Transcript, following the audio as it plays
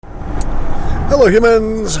Hello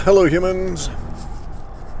humans, hello humans.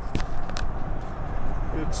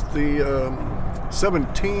 It's the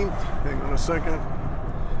 17th, hang on a second.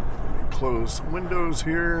 Let me close some windows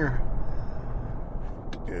here.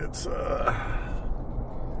 It's going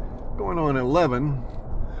on 11.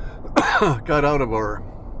 Got out of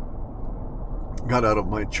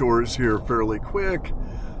my chores here fairly quick.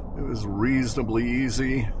 It was reasonably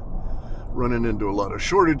easy. Running into a lot of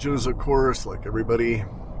shortages, of course, like everybody.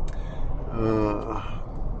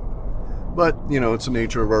 But, you know, it's the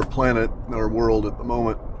nature of our planet, our world at the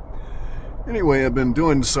moment. Anyway, I've been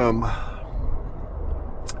doing some...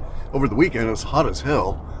 Over the weekend, it was hot as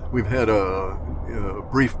hell. We've had a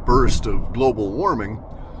brief burst of global warming,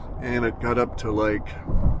 and it got up to like,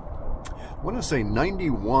 I want to say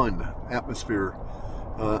 91 atmosphere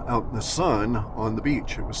out in the sun on the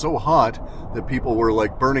beach. It was so hot that people were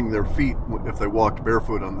like burning their feet if they walked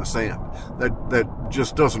barefoot on the sand. That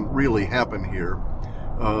just doesn't really happen here.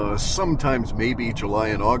 Sometimes maybe July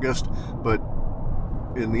and August, but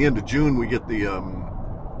in the end of June we get the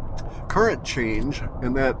current change,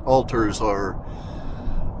 and that alters our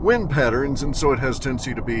wind patterns, and so it has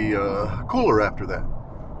tendency to be cooler after that.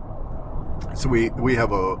 So we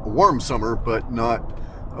have a warm summer, but not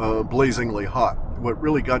blazingly hot. What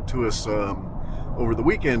really got to us over the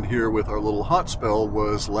weekend here with our little hot spell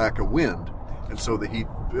was lack of wind, and so the heat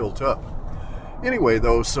built up. Anyway,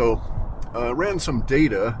 though, so ran some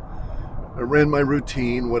data. I ran my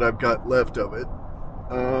routine, what I've got left of it.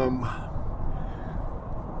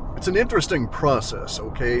 It's an interesting process,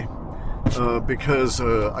 okay? Because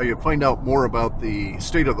I find out more about the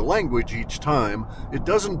state of the language each time. It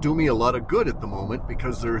doesn't do me a lot of good at the moment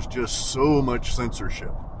because there's just so much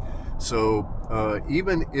censorship. So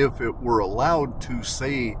even if you were allowed to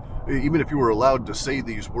say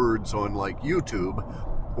these words on like YouTube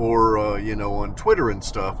or on Twitter and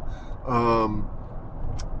stuff,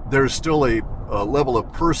 there's still a level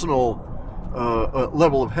of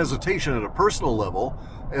level of hesitation at a personal level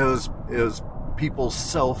as people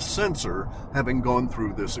self-censor having gone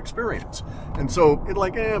through this experience. And so it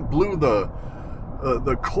blew the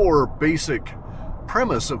core basic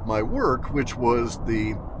premise of my work, which was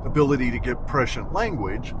the ability to get prescient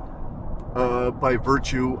language by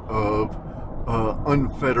virtue of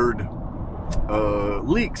unfettered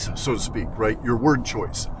leaks, so to speak, right? Your word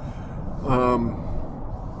choice. And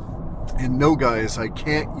no, guys, I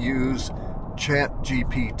can't use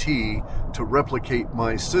ChatGPT to replicate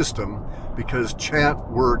my system because chat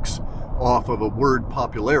works off of a word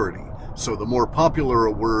popularity. So the more popular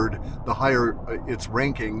a word, the higher its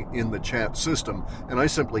ranking in the chat system, and I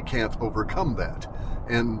simply can't overcome that.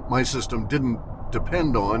 And my system didn't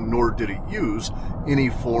depend on, nor did it use, any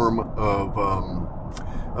form of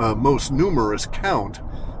most numerous count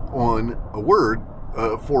on a word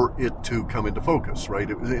for it to come into focus, right?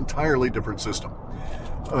 It was an entirely different system.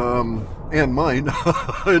 And mine,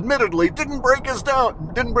 admittedly, didn't break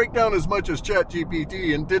down as much as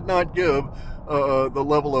ChatGPT, and did not give the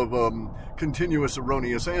level of continuous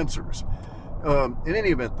erroneous answers. In any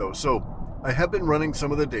event, though, so I have been running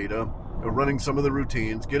some of the data, running some of the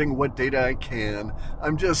routines, getting what data I can.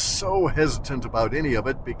 I'm just so hesitant about any of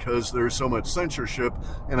it because there's so much censorship,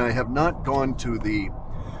 and I have not gone to the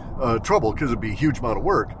trouble, because it'd be a huge amount of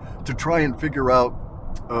work, to try and figure out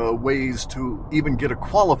ways to even get a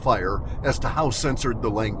qualifier as to how censored the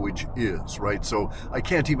language is, right? So I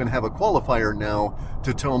can't even have a qualifier now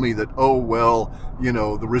to tell me that,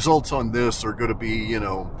 the results on this are going to be,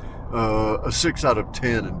 a 6 out of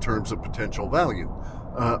 10 in terms of potential value.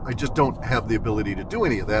 I just don't have the ability to do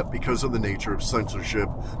any of that because of the nature of censorship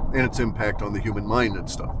and its impact on the human mind and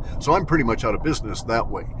stuff. So I'm pretty much out of business that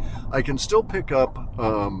way. I can still pick up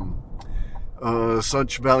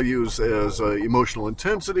such values as emotional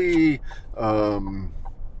intensity,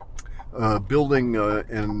 building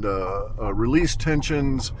and release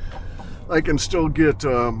tensions. I can still get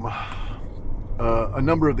a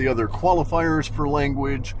number of the other qualifiers for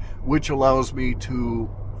language, which allows me to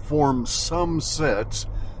form some sets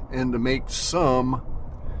and to make some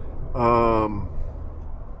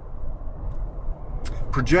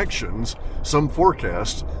projections, some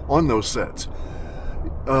forecasts on those sets.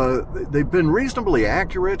 They've been reasonably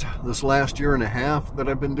accurate this last year and a half that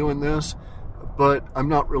I've been doing this, but I'm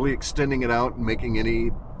not really extending it out and making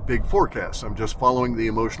any big forecasts. I'm just following the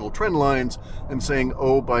emotional trend lines and saying,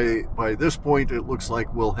 by this point it looks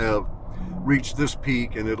like we'll have reached this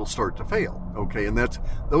peak and it'll start to fail. Okay, and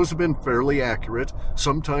those have been fairly accurate.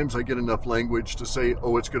 Sometimes I get enough language to say,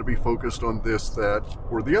 it's going to be focused on this, that,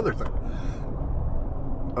 or the other thing.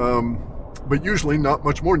 But usually not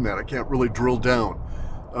much more than that. I can't really drill down.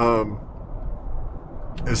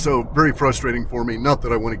 And so very frustrating for me. Not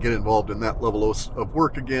that I want to get involved in that level of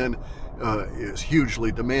work again. Is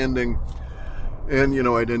hugely demanding. And,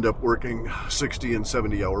 I'd end up working 60 and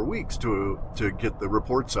 70-hour weeks to get the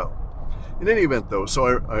reports out. In any event, though, so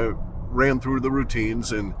I ran through the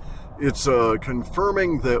routines, and it's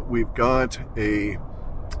confirming that we've got a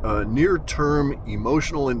near-term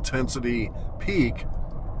emotional intensity peak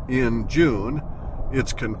in June.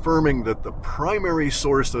 It's confirming that the primary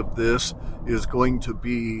source of this is going to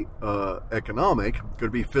be economic, going to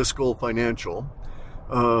be fiscal, financial,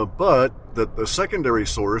 but that the secondary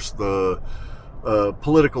source, the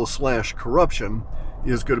political/corruption,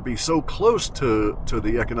 is going to be so close to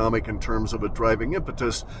the economic in terms of a driving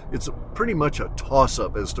impetus. It's pretty much a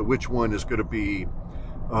toss-up as to which one is going to be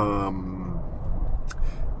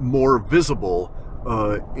more visible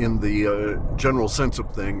in the general sense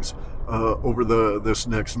of things over this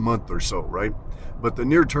next month or so, right? But the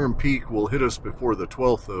near-term peak will hit us before the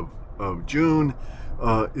 12th of June.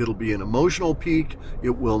 It'll be an emotional peak.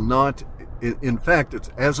 It will not, in fact, it's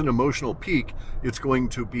as an emotional peak, it's going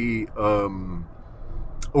to be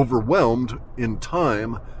overwhelmed in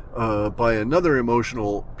time by another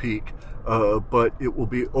emotional peak, but it will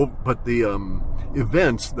be, but the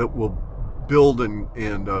events that will build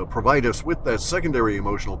and provide us with that secondary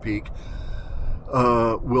emotional peak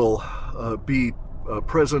will be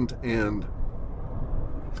present and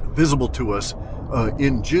visible to us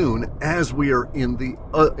in June as we are in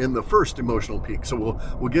the first emotional peak. So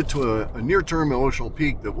we'll get to a near-term emotional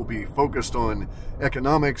peak that will be focused on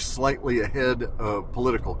economics, slightly ahead of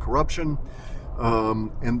political corruption,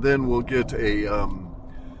 and then we'll get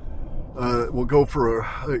we'll go for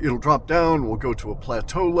it'll drop down. We'll go to a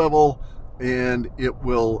plateau level, and it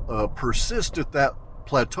will persist at that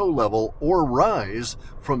plateau level or rise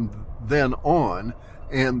from then on.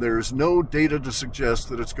 And there's no data to suggest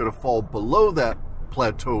that it's going to fall below that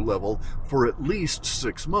plateau level for at least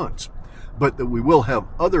 6 months, but that we will have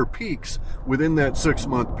other peaks within that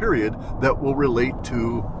 6-month period that will relate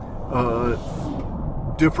to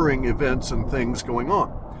differing events and things going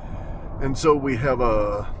on. And so we have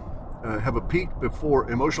a peak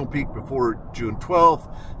emotional peak before June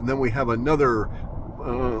 12th, and then we have another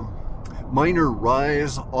minor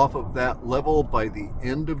rise off of that level by the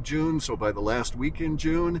end of June, so by the last week in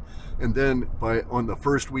June, and then on the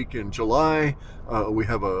first week in July, we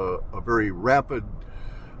have a very rapid,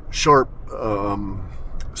 sharp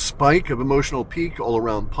spike of emotional peak all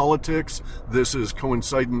around politics. This is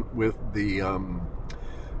coincident with the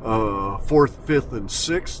 4th, 5th, and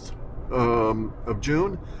 6th of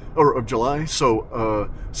June, or of July. So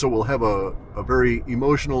we'll have a very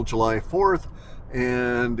emotional July 4th.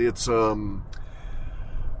 And it's going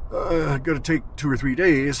to take 2 or 3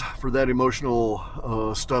 days for that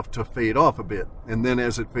emotional stuff to fade off a bit. And then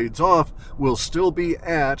as it fades off, we'll still be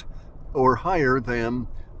at or higher than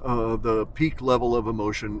the peak level of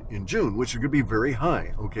emotion in June, which is going to be very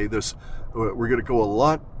high. Okay, we're going to go a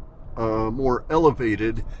lot more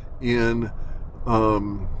elevated in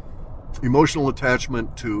emotional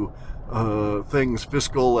attachment to things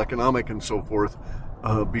fiscal, economic, and so forth,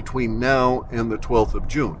 between now and the 12th of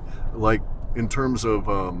June, like in terms of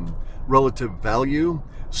relative value.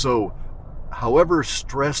 So however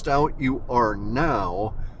stressed out you are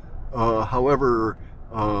now, however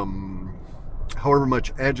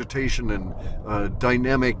much agitation and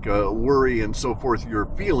dynamic worry and so forth you're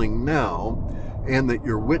feeling now, and that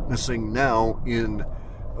you're witnessing now in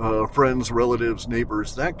friends, relatives,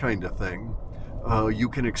 neighbors, that kind of thing, you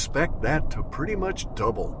can expect that to pretty much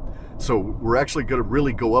double. So we're actually going to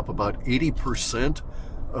really go up about 80%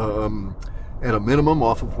 at a minimum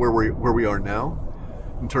off of where we are now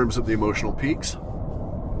in terms of the emotional peaks.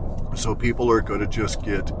 So people are going to just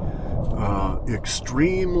get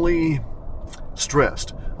extremely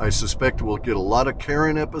stressed. I suspect we'll get a lot of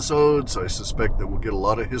Karen episodes. I suspect that we'll get a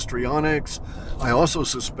lot of histrionics. I also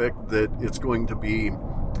suspect that it's going to be,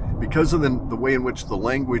 because of the way in which the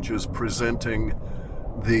language is presenting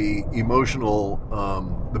the emotional,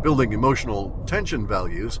 the building emotional tension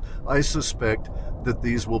values, I suspect that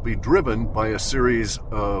these will be driven by a series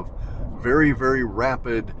of very, very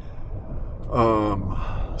rapid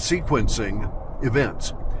sequencing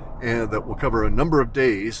events, and that will cover a number of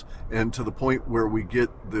days, and to the point where we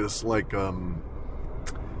get this like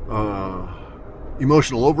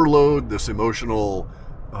emotional overload, this emotional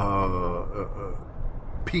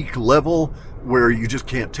peak level where you just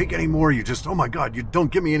can't take anymore. You just, oh my God, you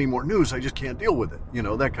don't give me any more news. I just can't deal with it.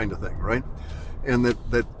 That kind of thing, right? And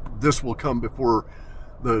that this will come before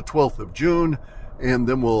the 12th of June, and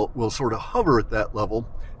then we'll sort of hover at that level,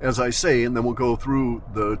 as I say, and then we'll go through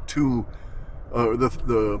the 2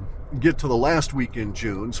 get to the last week in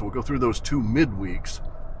June. So we'll go through those 2 midweeks,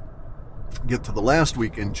 get to the last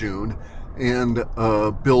week in June, and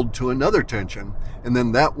build to another tension, and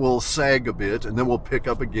then that will sag a bit, and then we'll pick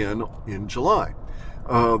up again in July.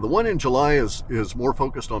 The one in July is more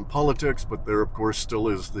focused on politics, but there, of course, still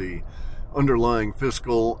is the underlying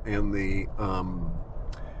fiscal and the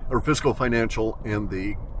fiscal, financial, and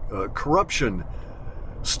the corruption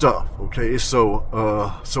stuff. Okay,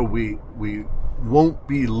 so we won't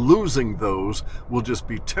be losing those. We'll just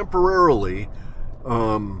be temporarily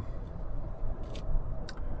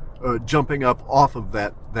jumping up off of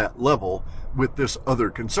that level with this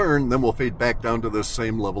other concern. Then we'll fade back down to the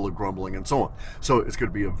same level of grumbling and so on. So it's going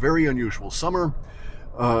to be a very unusual summer.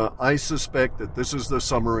 I suspect that this is the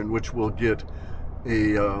summer in which we'll get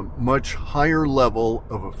a much higher level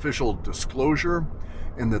of official disclosure,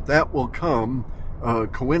 and that will come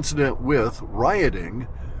coincident with rioting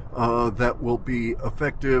that will be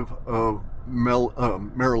effective of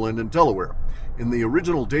Maryland and Delaware. In the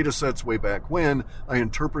original data sets way back when, I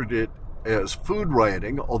interpreted it as food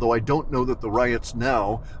rioting, although I don't know that the riots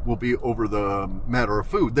now will be over the matter of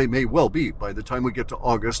food. They may well be. By the time we get to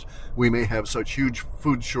August, we may have such huge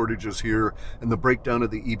food shortages here, and the breakdown of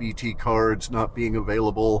the EBT cards not being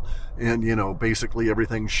available, and basically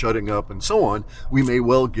everything shutting up and so on. We may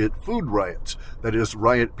well get food riots. That is,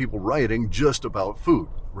 people rioting just about food,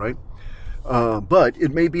 right? But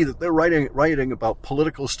it may be that they're writing about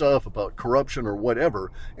political stuff, about corruption or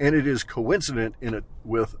whatever, and it is coincident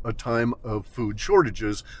with a time of food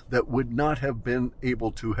shortages that would not have been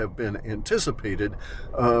able to have been anticipated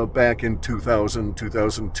back in 2000,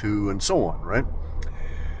 2002, and so on, right?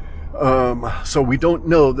 So we don't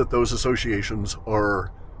know that those associations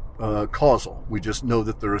are causal. We just know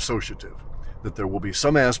that they're associative, that there will be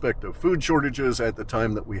some aspect of food shortages at the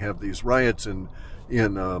time that we have these riots in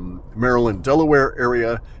Maryland, Delaware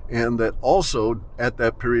area, and that also at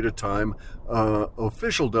that period of time,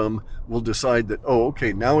 officialdom will decide that,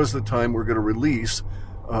 now is the time we're going to release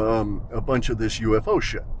a bunch of this UFO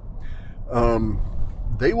shit.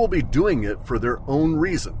 They will be doing it for their own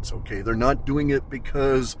reasons, okay? They're not doing it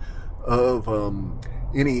because of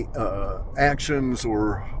any actions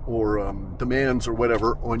or demands or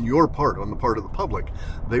whatever on your part, on the part of the public.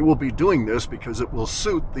 They will be doing this because it will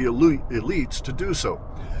suit the elites to do so.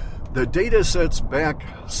 The data sets back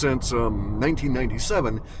since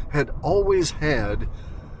 1997 had always had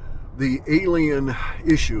the alien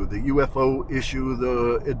issue, the UFO issue,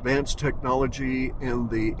 the advanced technology, and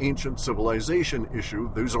the ancient civilization issue.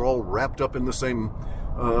 Those are all wrapped up in the same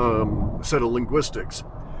set of linguistics.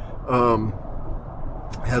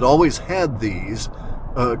 Had always had these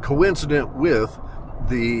coincident with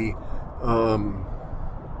the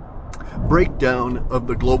breakdown of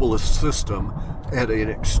the globalist system at an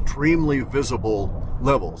extremely visible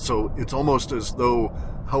level. So it's almost as though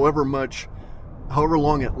however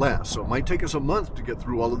long it lasts. So it might take us a month to get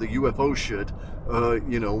through all of the UFO shit,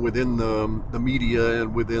 within the media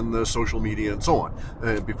and within the social media and so on,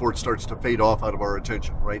 before it starts to fade off out of our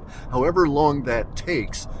attention, right? However long that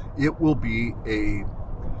takes, it will be a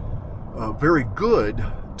very good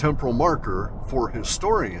temporal marker for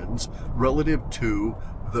historians relative to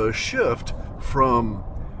the shift from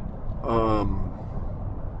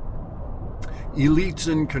elites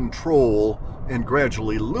in control and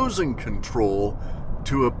gradually losing control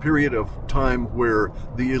to a period of time where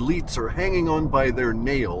the elites are hanging on by their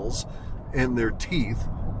nails and their teeth,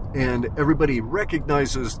 and everybody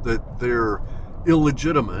recognizes that they're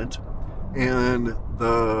illegitimate, and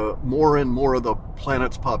the more and more of the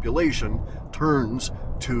planet's population turns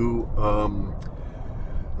to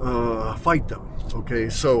fight them. Okay,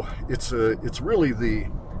 so it's really the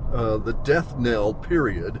death knell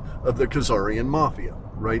period of the Khazarian mafia,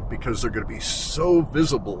 right? Because they're going to be so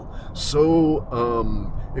visible,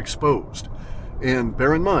 so exposed. And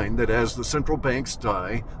bear in mind that as the central banks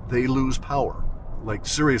die, they lose power, like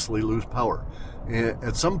seriously lose power. And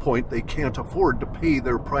at some point, they can't afford to pay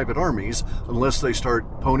their private armies unless they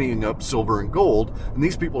start ponying up silver and gold. And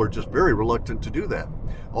these people are just very reluctant to do that.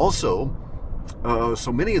 Also,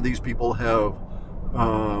 so many of these people have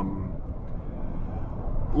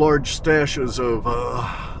large stashes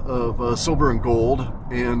of silver and gold,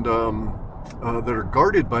 and that are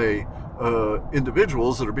guarded by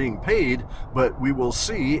individuals that are being paid, but we will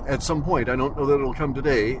see at some point. I don't know that it'll come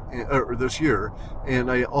today or this year,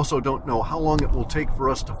 and I also don't know how long it will take for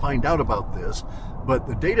us to find out about this, but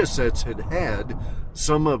the data sets had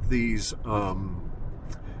some of these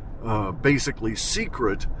basically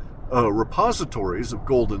secret repositories of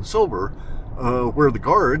gold and silver where the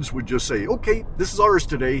guards would just say, okay, this is ours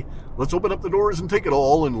today. Let's open up the doors and take it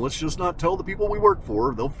all, and let's just not tell the people we work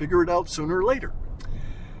for. They'll figure it out sooner or later.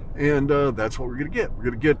 And that's what we're going to get.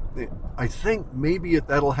 We're going to get, I think maybe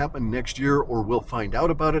that'll happen next year, or we'll find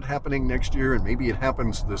out about it happening next year, and maybe it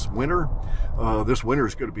happens this winter. This winter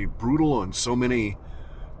is going to be brutal on so many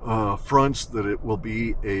fronts that it will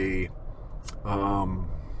be a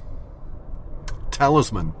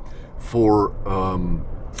talisman for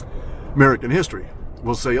American history.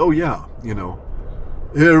 We'll say, oh yeah,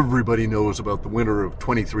 everybody knows about the winter of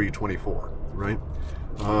 23-24, right?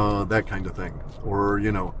 That kind of thing. Or,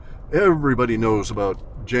 everybody knows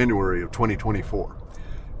about January of 2024.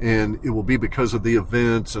 And it will be because of the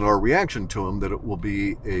events and our reaction to them that it will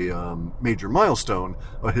be a major milestone,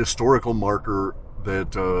 a historical marker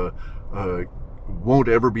that won't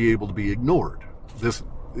ever be able to be ignored.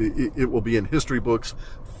 It will be in history books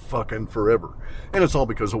fucking forever. And it's all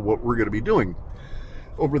because of what we're going to be doing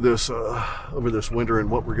over this winter and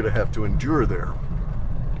what we're going to have to endure there.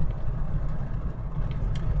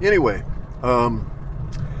 Anyway,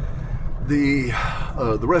 the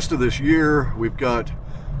rest of this year, we've got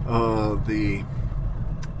the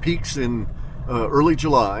peaks in early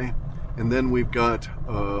July, and then we've got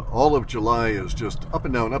all of July is just up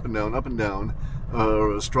and down, up and down, up and down,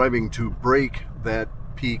 striving to break that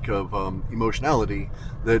peak of emotionality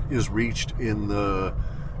that is reached in the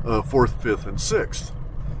 4th, 5th, and 6th.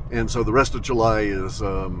 And so the rest of July is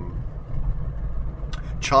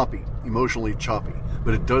choppy, emotionally choppy,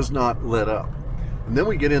 but it does not let up. And then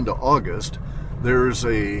we get into August. There's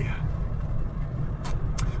a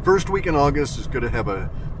first week in August is going to have a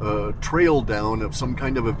trail down of some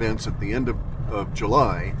kind of events at the end of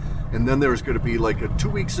July. And then there's going to be like a 2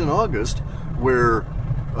 weeks in August where,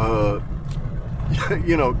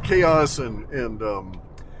 chaos and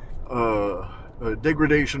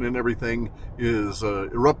degradation and everything is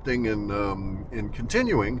erupting and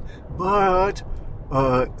continuing, but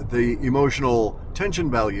the emotional tension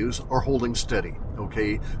values are holding steady.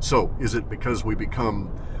 Okay, so is it because we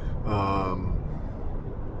become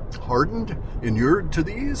hardened, inured to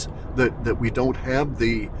these, that we don't have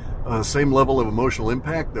the same level of emotional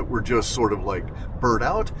impact, that we're just sort of like burnt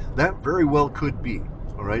out? That very well could be.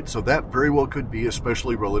 All right, so that very well could be,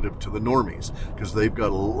 especially relative to the normies, because they've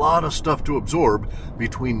got a lot of stuff to absorb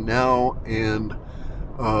between now and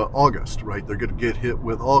August, right? They're going to get hit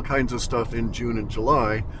with all kinds of stuff in June and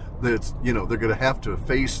July that's, they're going to have to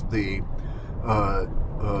face the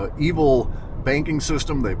evil banking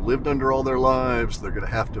system they've lived under all their lives. They're going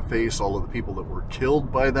to have to face all of the people that were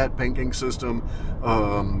killed by that banking system,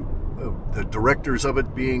 the directors of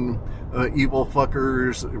it being evil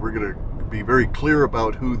fuckers. We're going to be very clear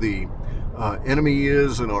about who the enemy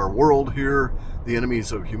is in our world here, the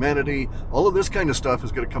enemies of humanity. All of this kind of stuff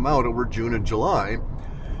is going to come out over June and July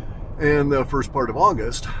and the first part of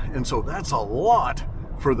August. And so that's a lot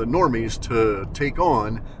for the normies to take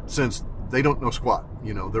on, since they don't know squat.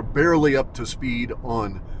 They're barely up to speed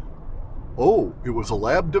on, oh, it was a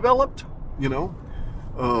lab developed,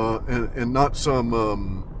 and not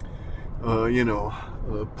some,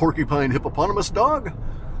 porcupine hippopotamus dog.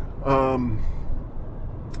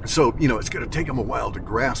 So, it's going to take them a while to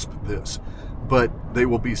grasp this. But they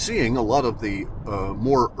will be seeing a lot of the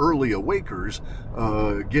more early awakers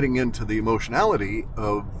getting into the emotionality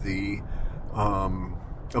of the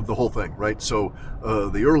whole thing, right? So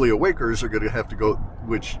the early awakers are going to have to go,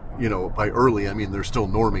 which, by early, I mean, they're still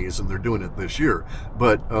normies and they're doing it this year.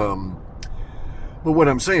 But what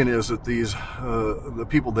I'm saying is that these the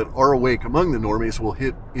people that are awake among the normies will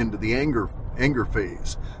hit into the anger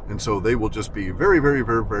phase. And so they will just be very, very,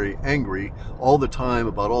 very, very angry all the time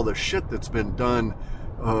about all the shit that's been done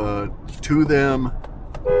to them,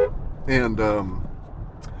 and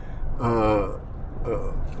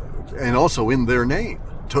also in their name,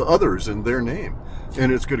 to others in their name.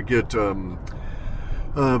 And it's going to get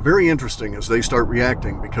very interesting as they start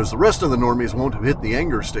reacting, because the rest of the normies won't have hit the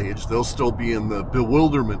anger stage. They'll still be in the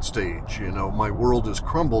bewilderment stage. My world is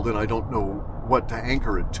crumbled and I don't know what to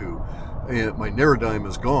anchor it to. And my Nereidym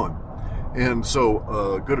is gone. And so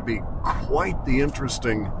going to be quite the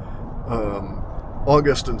interesting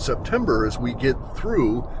August and September as we get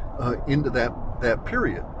through into that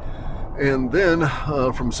period. And then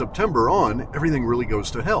from September on, everything really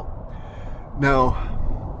goes to hell.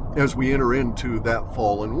 Now, as we enter into that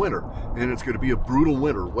fall and winter, and it's going to be a brutal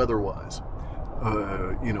winter weather-wise.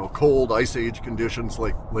 Cold, ice age conditions,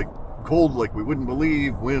 like cold like we wouldn't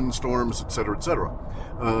believe, wind, storms, etc., etc.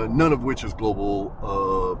 None of which is global,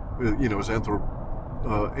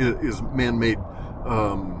 is man-made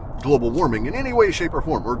global warming in any way, shape, or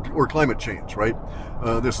form, or climate change, right?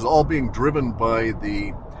 This is all being driven by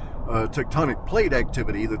the tectonic plate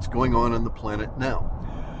activity that's going on the planet now.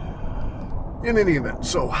 In any event,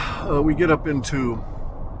 so we get up into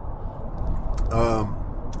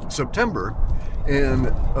September,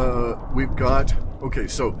 and we've got, okay,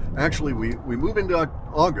 so actually we move into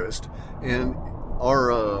August, and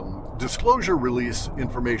our disclosure release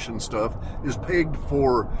information stuff is pegged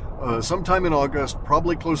for sometime in August,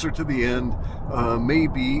 probably closer to the end,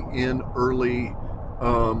 maybe in early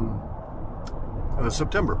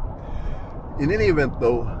September. In any event,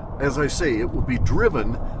 though, as I say, it will be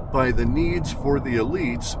driven by the needs for the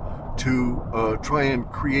elites to try and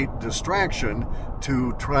create distraction,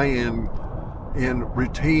 to try and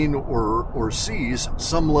retain or seize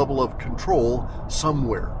some level of control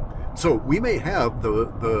somewhere. So we may have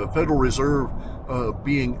the Federal Reserve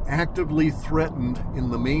being actively threatened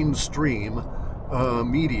in the mainstream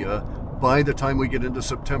media by the time we get into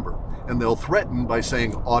September. And they'll threaten by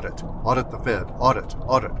saying audit the Fed,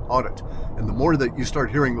 audit. And the more that you start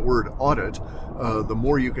hearing the word audit, the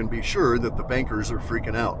more you can be sure that the bankers are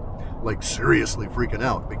freaking out, like seriously freaking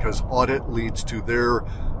out, because audit leads to their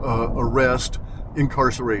arrest,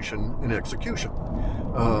 incarceration, and execution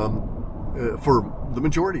for the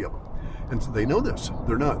majority of them. And they know this.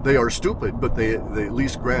 They are stupid, but they at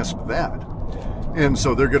least grasp that. And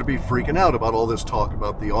so they're going to be freaking out about all this talk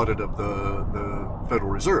about the audit of the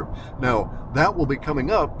Federal Reserve. Now, that will be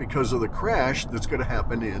coming up because of the crash that's going to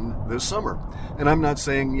happen in this summer. And I'm not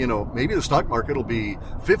saying, maybe the stock market will be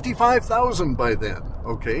 55,000 by then,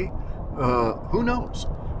 okay? Who knows?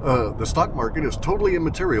 The stock market is totally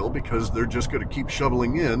immaterial because they're just going to keep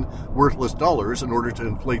shoveling in worthless dollars in order to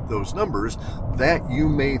inflate those numbers. That you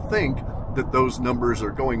may think that those numbers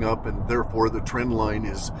are going up and therefore the trend line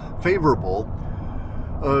is favorable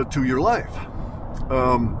to your life.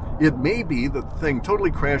 It may be that the thing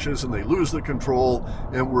totally crashes and they lose the control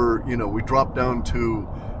and we drop down to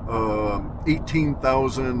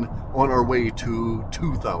 18,000 on our way to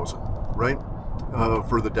 2,000, right?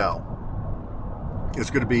 For the Dow. It's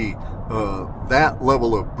going to be that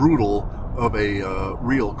level of brutal of a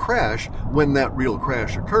real crash when that real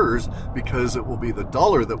crash occurs, because it will be the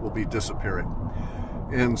dollar that will be disappearing.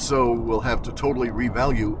 And so we'll have to totally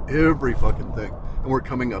revalue every fucking thing. And we're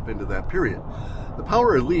coming up into that period. The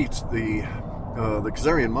power elites, the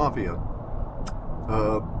Khazarian Mafia,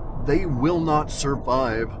 they will not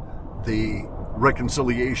survive the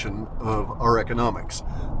reconciliation of our economics.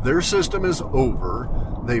 Their system is over.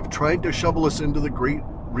 They've tried to shovel us into the Great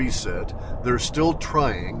Reset. They're still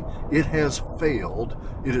trying. It has failed.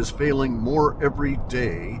 It is failing more every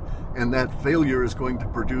day, and that failure is going to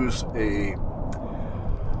produce a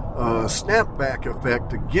snapback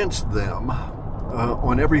effect against them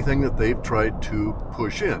on everything that they've tried to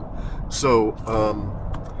push in. So,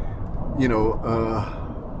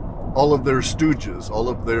 all of their stooges, all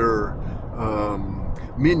of their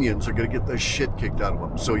minions are going to get the shit kicked out of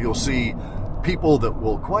them. So you'll see people that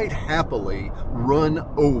will quite happily run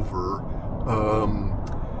over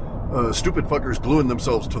stupid fuckers gluing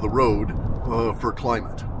themselves to the road for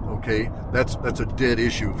climate. Okay, that's a dead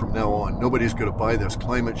issue from now on. Nobody's going to buy this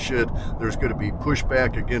climate shit. There's going to be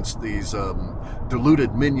pushback against these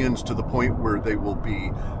deluded minions to the point where they will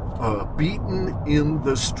be beaten in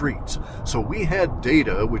the streets. So we had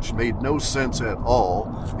data which made no sense at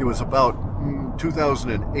all. It was about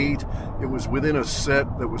 2008. It was within a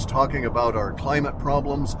set that was talking about our climate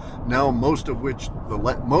problems. Now most of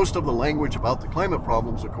the language about the climate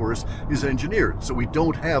problems, of course, is engineered. So we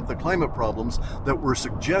don't have the climate problems that were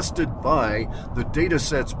suggested by the data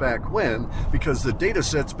sets back when, because the data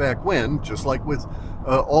sets back when, just like with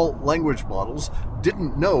all language models,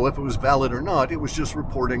 didn't know if it was valid or not. It was just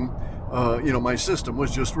reporting, my system was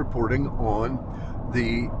just reporting on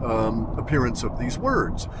the appearance of these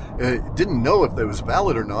words. It didn't know if that was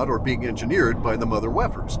valid or not, or being engineered by the mother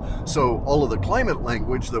weffers. So all of the climate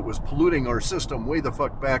language that was polluting our system way the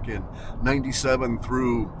fuck back in 97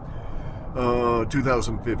 through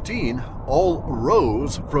 2015 all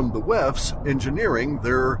arose from the WEFs engineering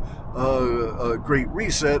their Great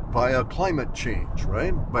Reset via climate change,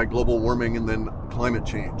 right? By global warming and then climate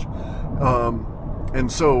change. And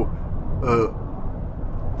so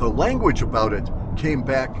the language about it came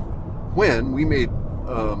back when we made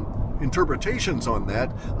interpretations on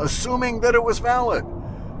that, assuming that it was valid,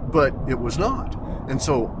 but it was not. And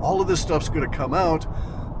so all of this stuff's going to come out.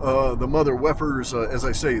 The mother weffers, as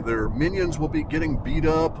I say, their minions will be getting beat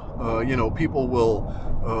up. People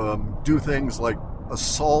will do things like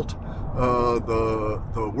assault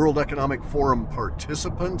the World Economic Forum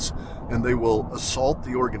participants, and they will assault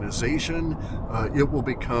the organization. It will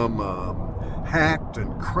become hacked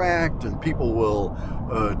and cracked, and people will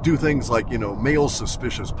do things like, mail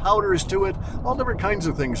suspicious powders to it. All different kinds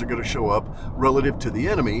of things are going to show up relative to the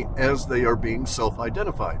enemy as they are being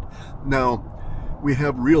self-identified. Now, we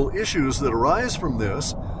have real issues that arise from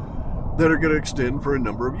this that are going to extend for a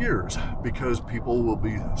number of years because people will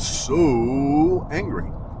be so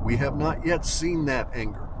angry. We have not yet seen that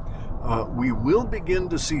anger. We will begin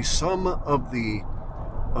to see some of the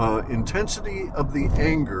intensity of the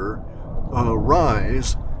anger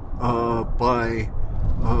rise by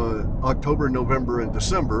October, November, and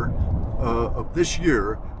December of this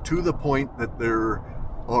year, to the point that there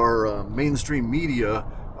are mainstream media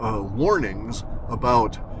warnings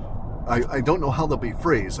about, I don't know how they'll be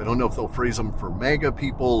phrased. I don't know if they'll phrase them for MAGA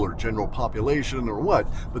people or general population or what,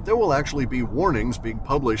 but there will actually be warnings being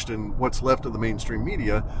published in what's left of the mainstream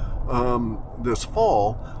media this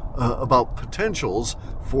fall about potentials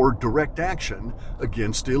for direct action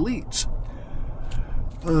against elites.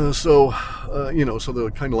 So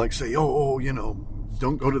they'll kind of like say,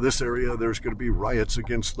 don't go to this area. There's going to be riots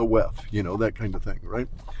against the WEF, that kind of thing, right?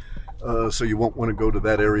 So you won't want to go to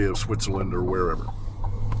that area of Switzerland or wherever.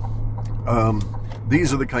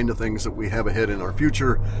 These are the kind of things that we have ahead in our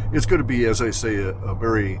future. It's going to be, as I say, a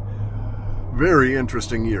very, very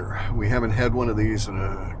interesting year. We haven't had one of these in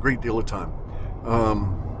a great deal of time.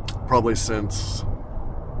 Probably since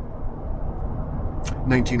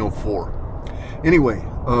 1904. Anyway,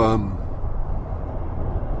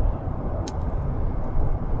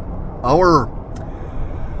 our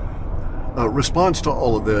response to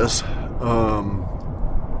all of this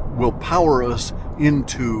will power us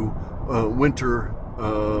into winter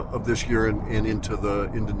of this year and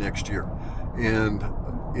into next year, and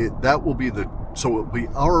that will be it'll be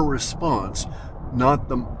our response,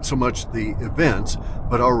 not so much the events,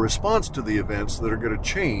 but our response to the events that are going to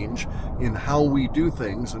change in how we do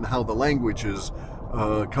things and how the language is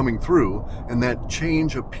coming through, and that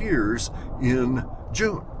change appears in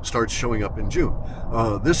June, starts showing up in June.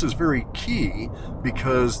 This is very key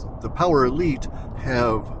because the power elite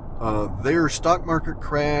have their stock market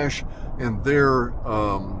crash and their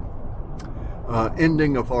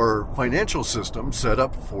ending of our financial system set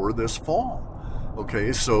up for this fall.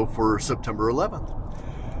 Okay, so for September 11th.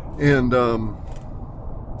 And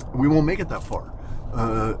we won't make it that far.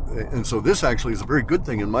 And so this actually is a very good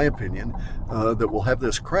thing, in my opinion, that we'll have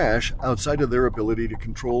this crash outside of their ability to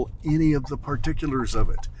control any of the particulars of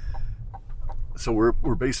it. So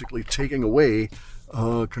we're basically taking away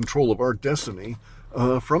control of our destiny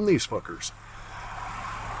from these fuckers.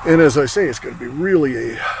 And as I say, it's going to be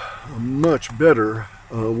really a much better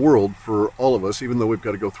world for all of us, even though we've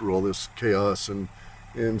got to go through all this chaos and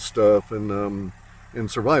stuff and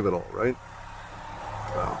survive it all, right?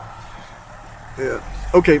 Yeah.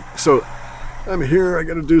 Okay, so I'm here. I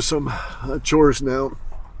got to do some chores now,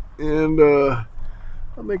 and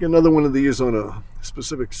I'll make another one of these on a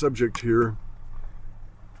specific subject here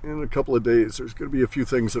in a couple of days. There's going to be a few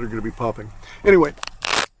things that are going to be popping. Anyway,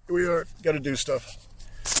 here we are. Got to do stuff.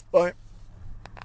 Bye.